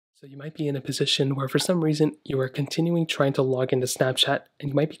So you might be in a position where for some reason you are continuing trying to log into Snapchat and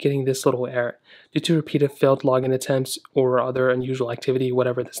you might be getting this little error due to repeated failed login attempts or other unusual activity,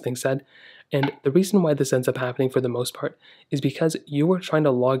 whatever this thing said. And the reason why this ends up happening for the most part is because you are trying to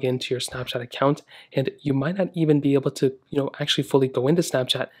log into your Snapchat account and you might not even be able to, actually fully go into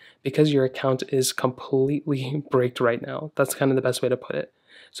Snapchat because your account is completely bricked right now. That's kind of the best way to put it.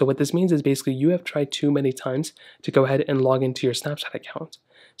 So what this means is basically you have tried too many times to go ahead and log into your Snapchat account.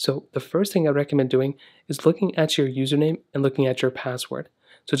 So the first thing I recommend doing is looking at your username and looking at your password.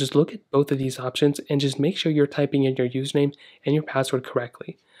 So just look at both of these options and just make sure you're typing in your username and your password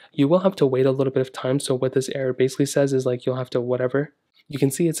correctly. You will have to wait a little bit of time. So what this error basically says is like you'll have to whatever. You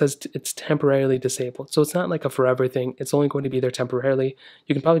can see it says it's temporarily disabled. So it's not like a forever thing. It's only going to be there temporarily.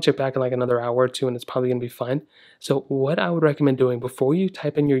 You can probably check back in like another hour or two and it's probably going to be fine. So what I would recommend doing before you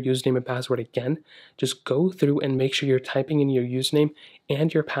type in your username and password again, just go through and make sure you're typing in your username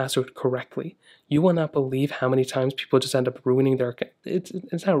and your password correctly. You will not believe how many times people just end up ruining their account.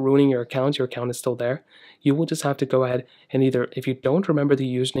 It's not ruining your account is still there. You will just have to go ahead and either, if you don't remember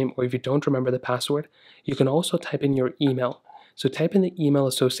the username or if you don't remember the password, you can also type in your email. So type in the email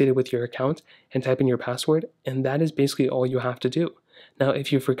associated with your account and type in your password, and that is basically all you have to do. Now,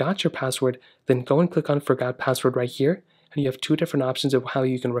 if you forgot your password, then go and click on Forgot Password right here, and you have two different options of how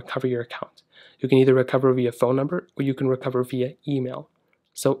you can recover your account. You can either recover via phone number or you can recover via email.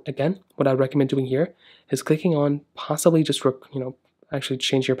 So again, what I recommend doing here is clicking on possibly just, actually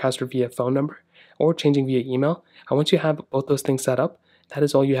changing your password via phone number or changing via email. And once you have both those things set up, that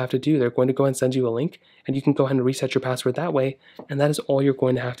is all you have to do. They're going to go and send you a link and you can go ahead and reset your password that way. And that is all you're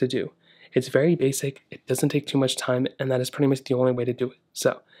going to have to do. It's very basic. It doesn't take too much time. And that is pretty much the only way to do it.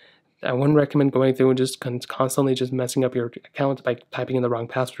 So I wouldn't recommend going through and just constantly just messing up your account by typing in the wrong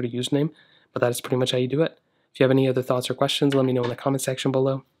password or username. But that is pretty much how you do it. If you have any other thoughts or questions, let me know in the comment section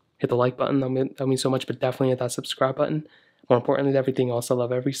below. Hit the like button. That means so much, but definitely hit that subscribe button. More importantly than everything else, I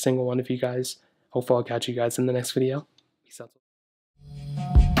love every single one of you guys. Hopefully I'll catch you guys in the next video. Peace out.